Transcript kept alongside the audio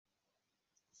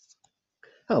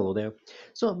Hello there.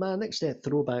 So my next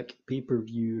throwback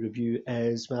pay-per-view review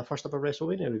is my first ever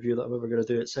WrestleMania review that I'm ever going to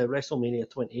do. It's WrestleMania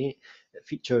 28. It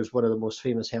features one of the most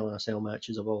famous Hell in a Cell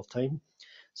matches of all time.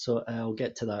 So I'll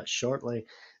get to that shortly.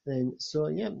 Then, so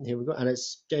yeah, here we go. And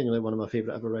it's genuinely one of my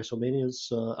favourite ever WrestleManias.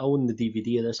 So I own the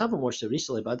DVD of this. I haven't watched it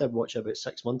recently, but I did watch it about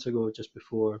 6 months ago, just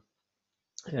before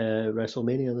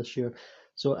WrestleMania this year.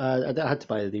 So I had to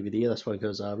buy the DVD of this one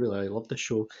because I really love the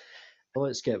show.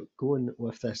 Let's get going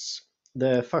with this.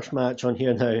 The first match on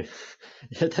here now. I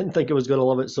didn't think I was going to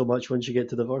love it so much once you get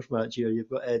to the first match here. You've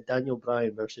got Daniel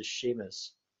Bryan versus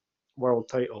Sheamus, world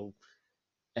title,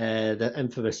 the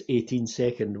infamous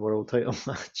 18-second world title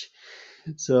match.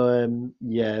 So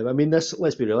yeah, I mean this.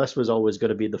 Let's be real. This was always going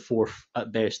to be the fourth,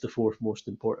 at best, the fourth most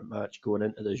important match going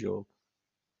into the show.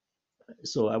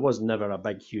 So it was never a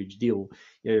big, huge deal.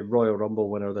 Yeah, Royal Rumble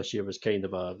winner this year was kind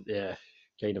of a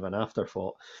kind of an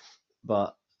afterthought.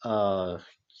 But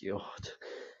God,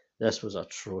 this was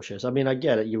atrocious. I mean, I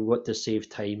get it. You want to save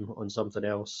time on something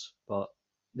else, but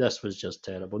this was just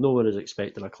terrible. No one is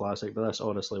expecting a classic, but this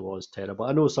honestly was terrible.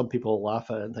 I know some people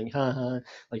laugh at it and think, ha ha,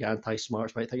 like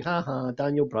anti-smarts might think, ha ha,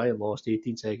 Daniel Bryan lost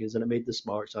 18 seconds and it made the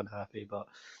smarts unhappy. But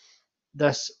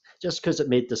this, just because it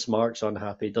made the smarts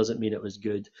unhappy doesn't mean it was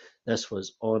good. This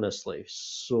was honestly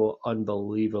so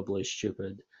unbelievably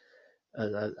stupid.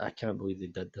 I can't believe they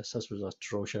did this. This was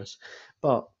atrocious.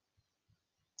 But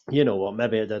you know what?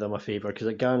 Maybe it did him a favour because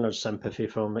it garnered sympathy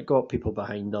from him. It got people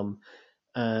behind him,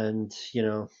 and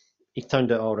he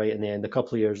turned out all right in the end. A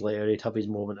couple of years later, he'd have his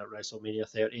moment at WrestleMania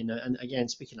 30. And again,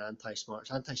 speaking of anti-smarts,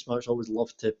 anti-smarts always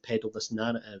love to peddle this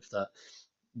narrative that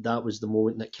that was the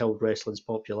moment that killed wrestling's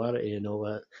popularity and all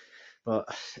that.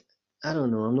 But I don't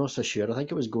know. I'm not so sure. I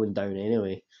think it was going down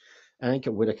anyway. I think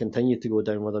it would have continued to go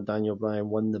down whether Daniel Bryan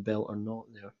won the belt or not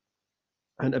there.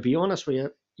 And to be honest with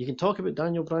you, you can talk about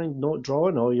Daniel Bryan not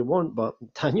drawing all you want, but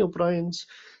Daniel Bryan's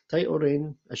title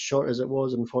reign, as short as it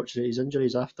was, unfortunately, his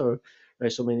injuries after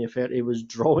WrestleMania 30 was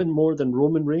drawing more than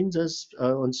Roman Reigns is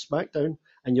on SmackDown.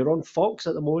 And you're on Fox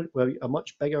at the moment, where a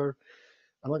much bigger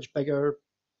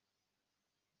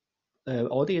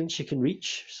audience you can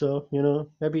reach. So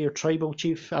maybe your tribal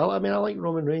chief. I mean, I like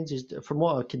Roman Reigns. From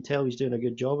what I can tell, he's doing a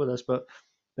good job of this, but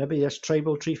maybe this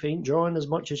tribal chief ain't drawing as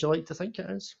much as you like to think it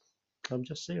is. I'm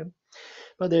just saying.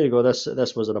 But there you go.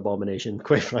 This was an abomination,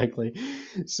 quite frankly.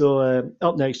 So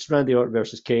up next, Randy Orton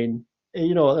versus Kane.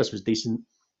 You know this was decent.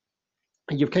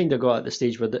 You've kind of got at the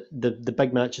stage where the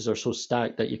big matches are so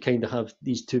stacked that you kind of have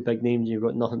these two big names. You've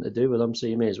got nothing to do with them, so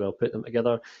you may as well put them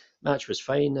together. Match was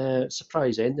fine.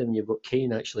 Surprise ending. You've got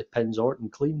Kane actually pins Orton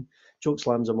clean, choke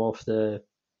slams him off the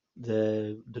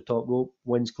top rope,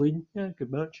 wins clean. Yeah,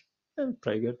 good match. Yeah,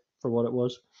 pretty good for what it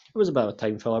was. It was about a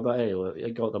time filler, but hey, look,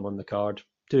 it got them on the card.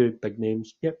 Two big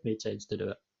names. Yep, made sense to do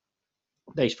it.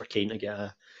 Nice for Kane to get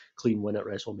a clean win at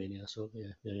WrestleMania. So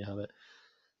yeah, there you have it.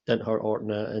 Didn't hurt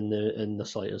Orton in the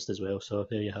slightest as well. So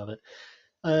there you have it.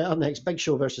 Up next, Big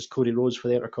Show versus Cody Rhodes for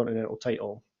the Intercontinental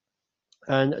title.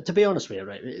 And to be honest with you,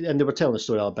 right, and they were telling the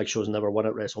story how Big Show's never won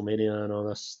at WrestleMania and all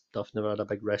this stuff, never had a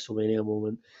big WrestleMania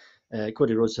moment.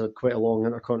 Cody Rhodes had quite a long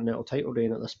Intercontinental title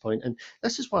reign at this point, and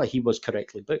this is why he was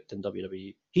correctly booked in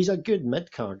WWE. He's a good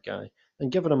mid card guy, and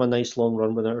giving him a nice long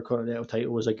run with an Intercontinental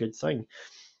title was a good thing.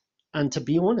 And to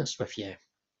be honest with you,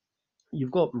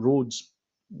 you've got Rhodes.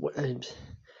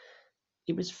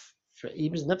 He was he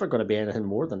was never going to be anything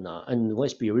more than that. And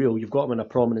let's be real, you've got him in a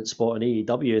prominent spot in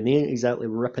AEW, and they ain't exactly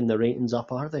ripping the ratings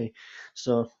up, are they?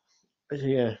 So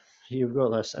yeah, you've got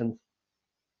this, and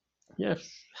yeah,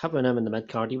 having him in the mid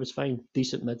card, he was fine,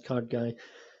 decent mid card guy.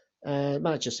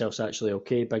 Match itself's actually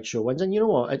okay. Big Show wins, and you know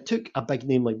what? It took a big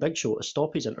name like Big Show to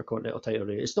stop his Intercontinental title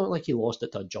reign. It's not like he lost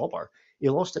it to a jobber. He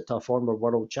lost it to a former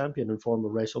world champion and former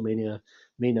WrestleMania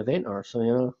main eventer.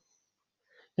 So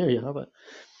there you have it.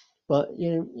 But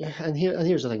and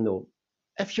here's the thing though.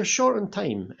 If you're short on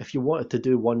time, if you wanted to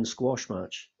do one squash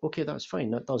match, okay, that's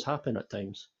fine. That does happen at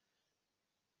times.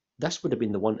 This would have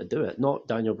been the one to do it, not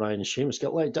Daniel Bryan and Sheamus.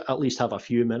 Get like at least have a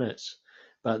few minutes.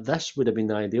 But this would have been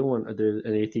the ideal one to do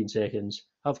in 18 seconds.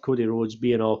 Have Cody Rhodes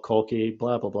being all cocky,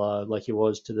 blah blah blah, like he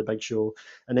was to the Big Show,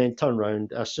 and then turn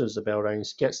around as soon as the bell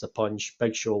rings, gets the punch,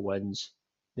 Big Show wins.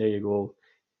 There you go.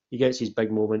 He gets his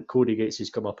big moment. Cody gets his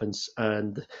comeuppance,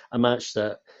 and a match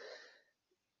that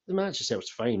the match itself's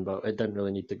fine, but it didn't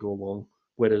really need to go long.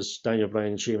 Whereas Daniel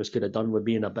Bryan and Sheamus could have done with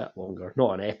being a bit longer.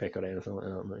 Not an epic or anything like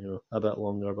that, but, a bit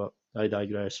longer, but I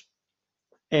digress.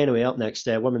 Anyway, up next,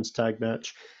 women's tag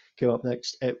match came up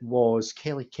next. It was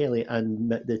Kelly Kelly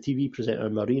and the TV presenter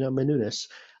Marina Menounos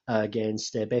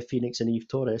against Beth Phoenix and Eve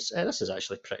Torres. This is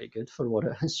actually pretty good for what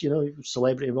it is,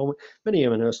 celebrity involvement. Minnie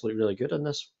Nurse looked really good in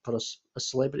this for a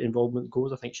celebrity involvement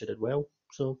goes. I think she did well.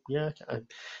 So yeah,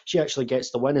 she actually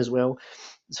gets the win as well,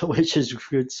 so which is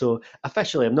good. So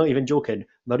officially, I'm not even joking.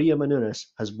 Maria Menounos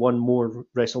has won more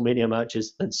WrestleMania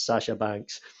matches than Sasha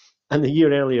Banks. And the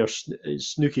year earlier,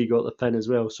 Snooki got the pin as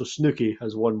well. So Snooki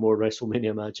has won more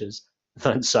WrestleMania matches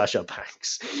than Sasha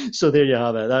Banks. So there you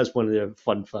have it. That's one of the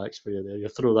fun facts for you there. You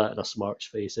throw that in a smart's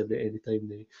face any time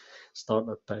they start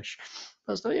their pish.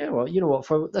 That's not, yeah, well, you know what?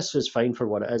 For this is fine for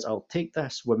what it is. I'll take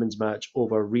this women's match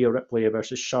over Rhea Ripley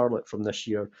versus Charlotte from this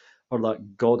year, or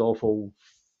that god awful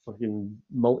fucking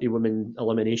multi-women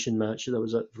elimination match that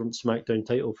was from SmackDown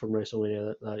title from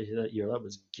WrestleMania that year. That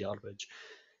was garbage.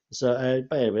 So,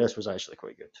 but anyway, this was actually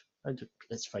quite good.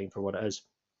 It's fine for what it is.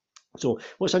 So,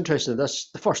 what's interesting,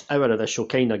 the first hour of this show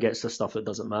kind of gets the stuff that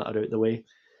doesn't matter out the way.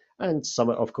 And some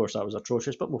of course, that was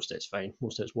atrocious, but most of it's fine.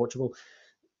 Most of it's watchable.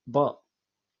 But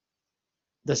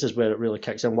this is where it really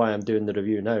kicks in. Why I'm doing the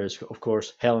review now is, of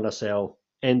course, Hell in a Cell,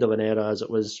 end of an era as it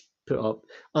was put up.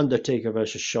 Undertaker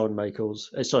versus Shawn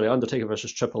Michaels. Sorry, Undertaker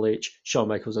versus Triple H. Shawn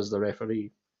Michaels as the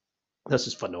referee. This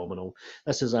is phenomenal.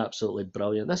 This is absolutely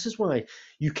brilliant. This is why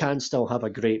you can still have a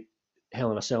great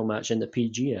Hell in a Cell match in the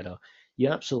PG era. You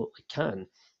absolutely can,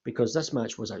 because this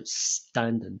match was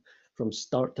outstanding from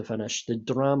start to finish. The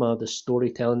drama, the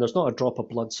storytelling, there's not a drop of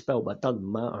blood spill, but it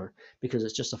doesn't matter because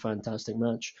it's just a fantastic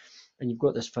match. And you've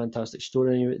got this fantastic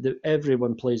story.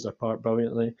 Everyone plays their part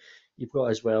brilliantly. You've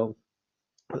got as well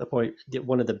at the point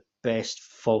one of the best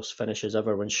false finishes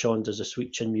ever when Shawn does the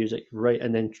sweet chin music right,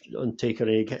 and then on Taker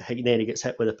and then he gets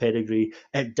hit with a pedigree.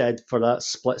 It did, for that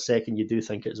split second you do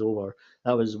think it's over.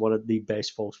 That was one of the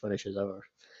best false finishes ever.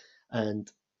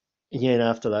 And again,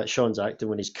 after that, Shawn's acting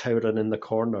when he's cowering in the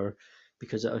corner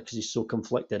because he's so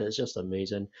conflicted. It's just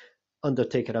amazing.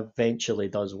 Undertaker eventually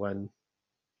does win,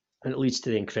 and it leads to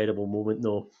the incredible moment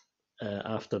though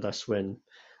after this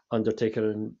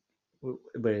Undertaker and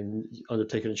when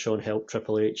Undertaker and Shawn help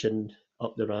Triple H and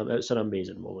up the ramp. It's an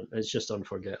amazing moment. It's just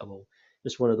unforgettable.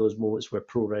 It's one of those moments where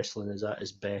pro wrestling is at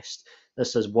its best.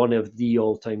 This is one of the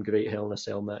all-time great Hell in a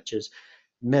Cell matches.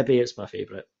 Maybe it's my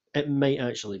favourite. It might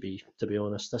actually be, to be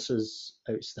honest. This is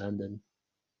outstanding.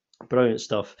 Brilliant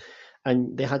stuff.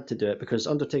 And they had to do it because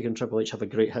Undertaker and Triple H have a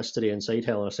great history inside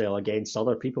Hell in a Cell against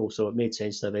other people, so it made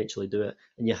sense to eventually do it.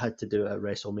 And you had to do it at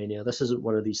WrestleMania. This isn't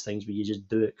one of these things where you just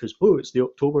do it because, oh, it's the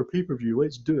October pay-per-view,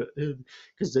 let's do it.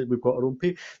 Because we've got our own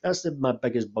pay. That's my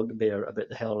biggest bugbear about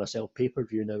the Hell in a Cell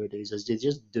pay-per-view nowadays, is they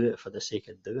just do it for the sake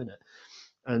of doing it.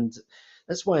 And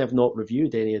that's why I've not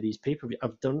reviewed any of these pay-per-view.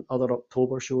 I've done other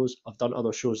October shows. I've done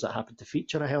other shows that happened to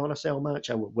feature a Hell in a Cell match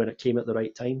and when it came at the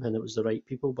right time and it was the right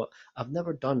people. But I've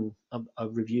never done a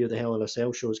review of the Hell in a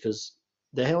Cell shows because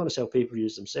the Hell in a Cell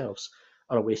pay-per-views themselves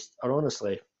are a waste. Are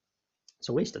honestly, it's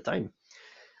a waste of time.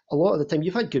 A lot of the time,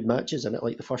 you've had good matches in it.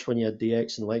 Like the first one, you had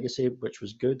DX and Legacy, which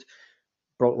was good.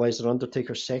 Brock Lesnar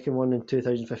Undertaker's second one in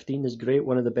 2015 is great,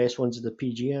 one of the best ones of the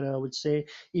PG era, I would say.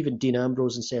 Even Dean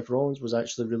Ambrose and Seth Rollins was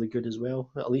actually really good as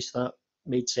well. At least that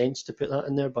made sense to put that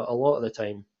in there, but a lot of the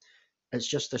time, it's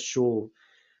just a show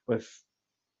with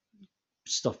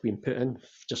stuff being put in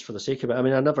just for the sake of it. I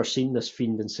mean, I never seen this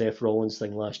Fiend and Seth Rollins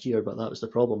thing last year, but that was the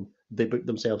problem. They booked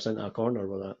themselves into a corner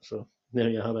with that, so there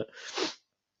you have it.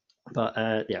 But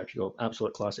yeah, if you go,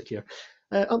 absolute classic here.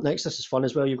 Up next, this is fun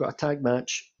as well. You've got a tag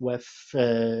match with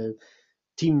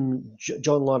Team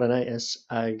John Laurinaitis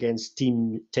against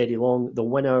Team Teddy Long. The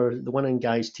winning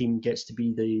guy's team gets to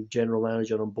be the general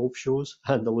manager on both shows,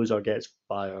 and the loser gets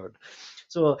fired.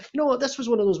 So, you know what? This was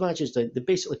one of those matches that they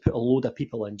basically put a load of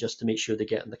people in just to make sure they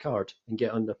get in the card and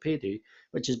get on their payday,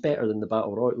 which is better than the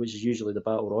Battle Royal, which is usually the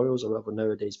Battle Royals or whatever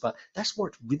nowadays. But this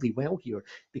worked really well here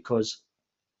because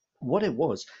what it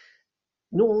was,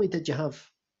 not only did you have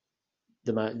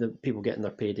the people getting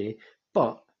their payday,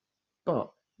 but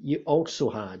you also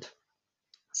had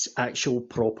actual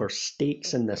proper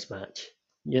stakes in this match.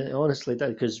 Yeah, honestly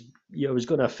did, because it was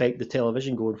going to affect the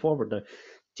television going forward. Now,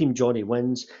 Team Johnny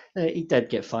wins. He did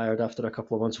get fired after a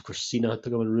couple of months. Of course, Cena had to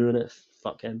come and ruin it.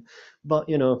 Fuck him. But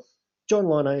John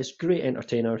Laurinaitis, great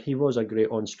entertainer. He was a great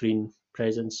on-screen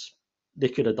presence. They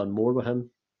could have done more with him,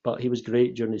 but he was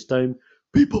great during his time.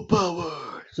 People power.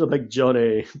 So Big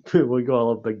Johnny, we gotta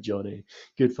love Big Johnny.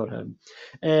 Good for him.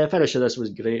 Finish of this was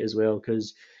great as well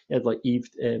because you had like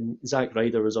Zack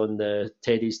Ryder was on the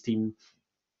Teddy's team.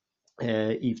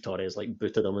 Eve Torres like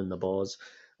booted him in the balls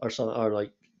or something, or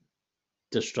like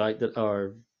distracted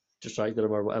or distracted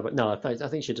him or whatever. No, I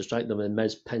think she distracted him and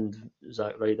Miz pinned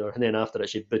Zack Ryder, and then after it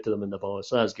she booted him in the balls.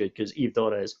 So that's good because Eve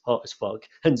Dora is hot as fuck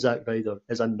and Zack Ryder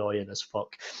is annoying as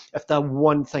fuck. If that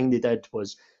one thing they did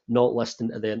was not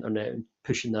listening to the internet and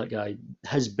pushing that guy,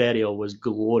 his burial was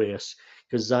glorious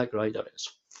because Zack Ryder is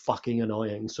fucking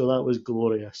annoying. So that was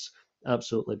glorious,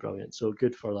 absolutely brilliant. So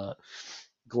good for that.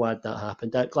 Glad that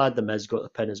happened. Glad the Miz got the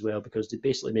pin as well because they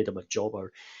basically made him a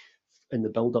jobber in the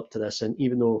build up to this. And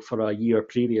even though for a year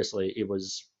previously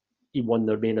he won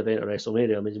their main event at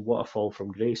WrestleMania, I mean, what a fall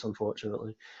from grace,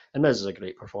 unfortunately. And Miz is a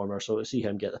great performer, so to see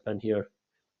him get the pin here,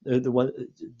 the one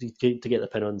to get the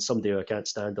pin on somebody who I can't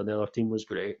stand on the other team was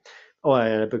great. Oh,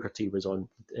 and Booker T was on,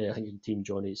 I think, in Team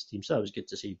Johnny's team, so that was good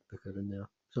to see Booker in there.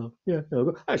 So yeah,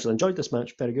 I actually enjoyed this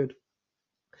match, very good.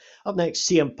 Up next,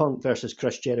 CM Punk versus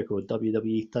Chris Jericho,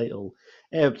 WWE title.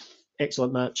 Uh,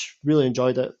 Excellent match. Really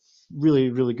enjoyed it.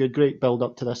 Really, really good. Great build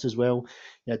up to this as well.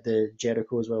 You had the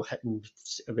Jericho as well hitting,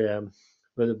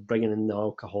 with bringing in the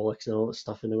alcoholics and all that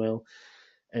stuff in the well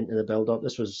into the build up.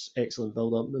 This was excellent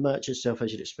build up. The match itself,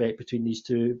 as you'd expect, between these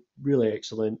two, really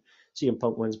excellent. CM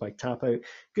Punk wins by tap out.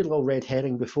 Good little red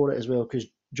herring before it as well, because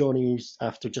Johnny's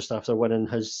just after winning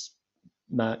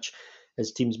match,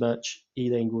 his team's match, he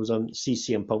then goes on, sees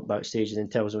CM Punk backstage, and then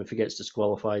tells him if he gets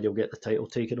disqualified, he'll get the title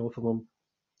taken off of him,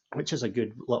 which is a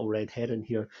good little red herring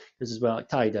here. This is well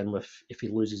tied in with if he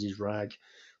loses his rag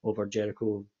over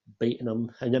Jericho baiting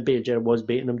him, and then Jericho was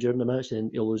baiting him during the match, then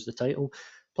he'll lose the title.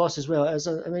 Plus, as well, it's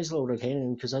a nice little red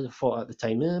herring because I thought at the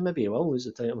time, maybe he will lose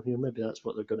the title here. Maybe that's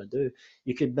what they're going to do.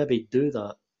 You could maybe do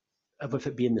that with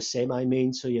it being the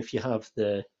semi-main. So if you have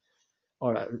the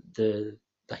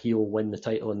heel win the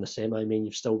title in the semi main,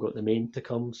 you've still got the main to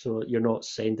come, so you're not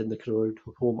sending the crowd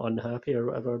home unhappy or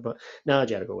whatever. But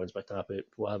Jericho wins by tap out,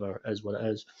 whatever is what it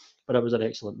is. But it was an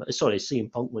excellent. Sorry,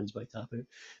 CM Punk wins by tap out,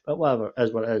 but whatever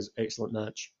is what it is. Excellent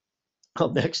match.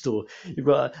 Up next, though, you've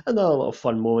got another little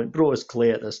fun moment. Brodus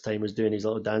Clay at this time was doing his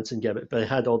little dancing gimmick, but he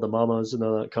had all the mamas and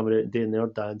all that coming out and doing their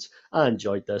dance. I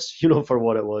enjoyed this, for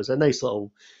what it was. A nice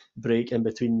little break in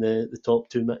between the top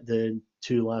two, the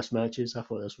two last matches. I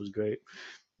thought this was great,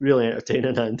 really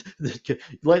entertaining, and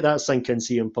let that sink in.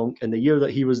 CM Punk, in the year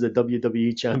that he was the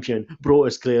WWE champion,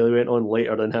 Brodus clearly went on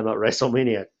later than him at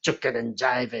WrestleMania, chucking and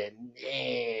jiving.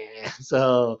 Yeah.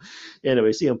 So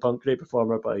anyway, CM Punk, great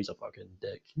performer, but he's a fucking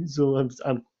dick. So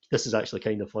this is actually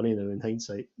kind of funny now in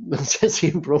hindsight.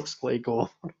 Seeing Brodus Clay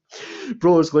got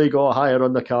higher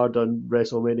on the card on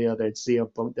WrestleMania than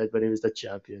CM Punk did when he was the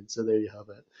champion. So there you have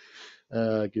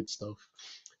it. Good stuff.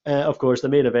 Of course, the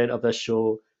main event of this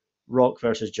show, Rock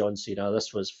versus John Cena.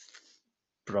 This was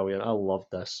brilliant. I loved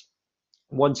this.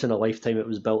 Once in a lifetime it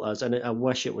was built as, and I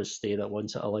wish it was stayed at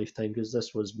once in a lifetime because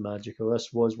this was magical.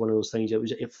 This was one of those things.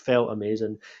 It felt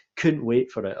amazing. Couldn't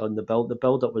wait for it on the build. The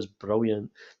build up was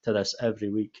brilliant to this every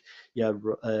week. You had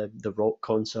the Rock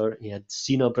concert. You had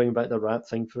Cena bring back the rap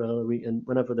thing for another week, and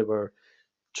whenever they were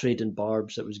trading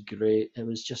barbs, it was great. It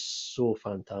was just so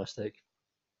fantastic.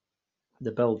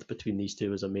 The build between these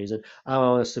two was amazing. I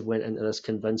honestly went into this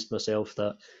convinced myself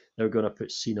that they're going to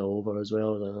put Cena over as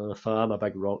well. And if I'm a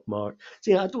big Rock mark,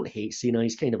 see, I don't hate Cena.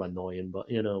 He's kind of annoying, but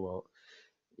you know what?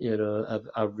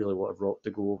 I really wanted Rock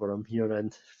to go over him here,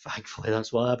 and thankfully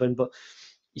that's what happened. But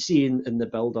you see in the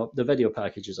build up, the video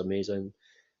package is amazing.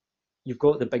 You've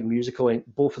got the big musical.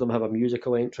 Both of them have a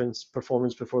musical entrance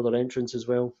performance before their entrance as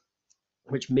well,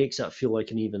 which makes it feel like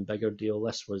an even bigger deal.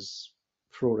 This was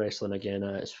pro wrestling again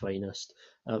at its finest.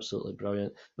 Absolutely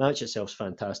brilliant. Match itself's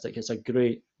fantastic. It's a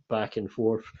great back and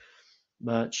forth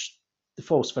match. The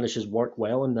false finishes work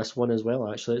well in this one as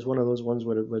well, actually. It's one of those ones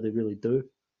where they really do.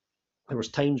 There was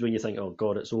times when you think, oh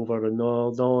god, it's over, and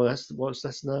no, what's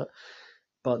this and that.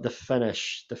 But the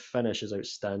finish is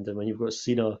outstanding. When you've got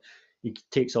Cena, he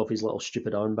takes off his little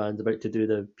stupid armband, about to do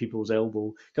the people's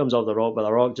elbow, comes off the Rock, but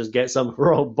the Rock just gets him,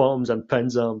 Rock bombs and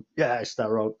pins him. Yes, the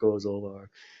Rock goes over.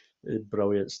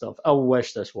 Brilliant stuff. I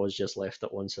wish this was just left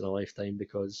at once in a lifetime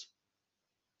because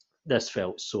this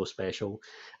felt so special.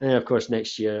 And then, of course,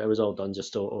 next year it was all done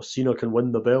just so Cena can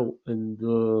win the belt. And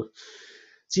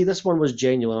see, this one was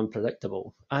genuinely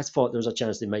unpredictable. I thought there was a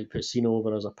chance they might put Cena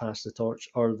over as a pass the torch,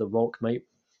 or The Rock might,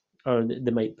 or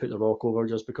they might put The Rock over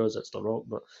just because it's The Rock.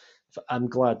 But I'm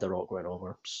glad The Rock went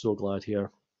over. So glad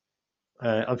here.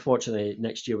 Unfortunately,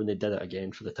 next year when they did it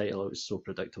again for the title, it was so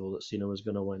predictable that Cena was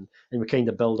going to win. And we kind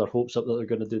of build our hopes up that they're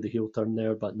going to do the heel turn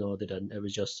there, but no, they didn't. It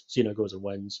was just Cena goes and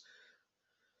wins.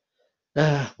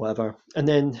 Whatever. And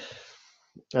then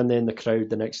the crowd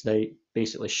the next night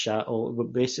basically shat all.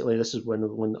 Basically, this is when a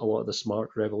lot of the smart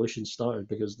revolution started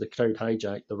because the crowd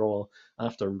hijacked the Raw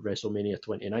after WrestleMania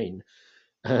 29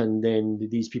 And then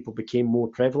these people became more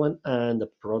prevalent, and the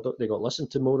product, they got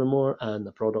listened to more and more, and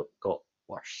the product got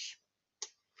worse.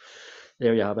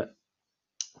 There you have it.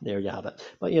 There you have it.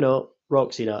 But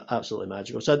Rock Cena, absolutely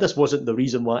magical. So this wasn't the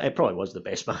reason why. It probably was the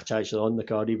best match actually on the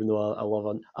card, even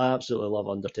though I absolutely love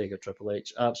Undertaker Triple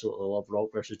H. Absolutely love Rock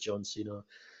versus John Cena.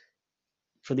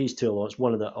 For these two alone, it's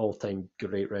one of the all-time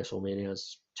great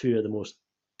WrestleManias. Two of the most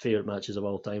favorite matches of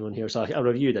all time on here. So I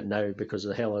reviewed it now because of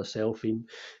the Hell in a Cell theme,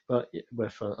 but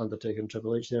with Undertaker and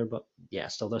Triple H there. But yeah,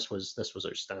 still this was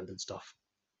outstanding stuff.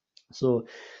 So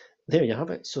there you have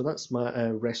it. So that's my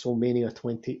WrestleMania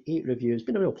 28 review. It's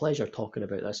been a real pleasure talking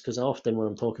about this because often when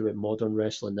I'm talking about modern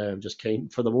wrestling now, I'm just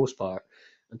for the most part,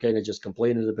 I'm kind of just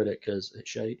complaining about it because it's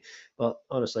shite. But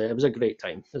honestly, it was a great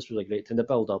time. This was a great time. The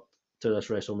build up to this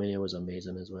WrestleMania was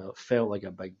amazing as well. It felt like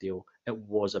a big deal. It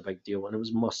was a big deal, and it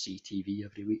was must see TV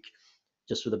every week.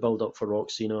 Just with the build up for Rock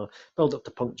Cena, build up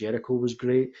to Punk Jericho was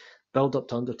great. Build up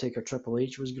to Undertaker Triple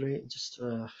H was great. Just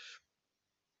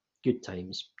good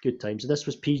times, good times. And this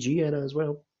was PG era as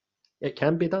well. It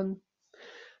can be done,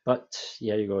 but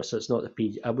yeah, you go. So it's not the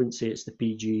PG. I wouldn't say it's the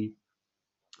PG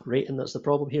rating that's the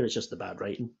problem here. It's just the bad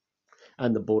writing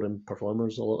and the boring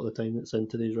performers a lot of the time that's in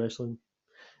today's wrestling.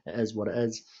 It is what it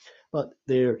is. But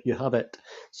there you have it.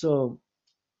 So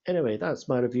anyway, that's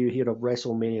my review here of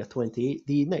WrestleMania 28.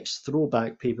 The next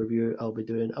throwback pay per view I'll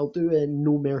do a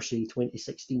No Mercy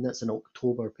 2016. That's an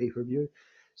October pay per view.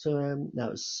 So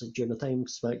that was during the time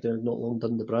SmackDown had not long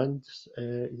done the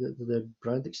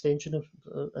brand extension of,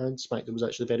 and SmackDown was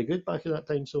actually very good back at that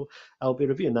time. So I'll be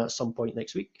reviewing that at some point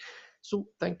next week. So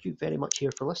thank you very much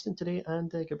here for listening today,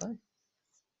 and goodbye.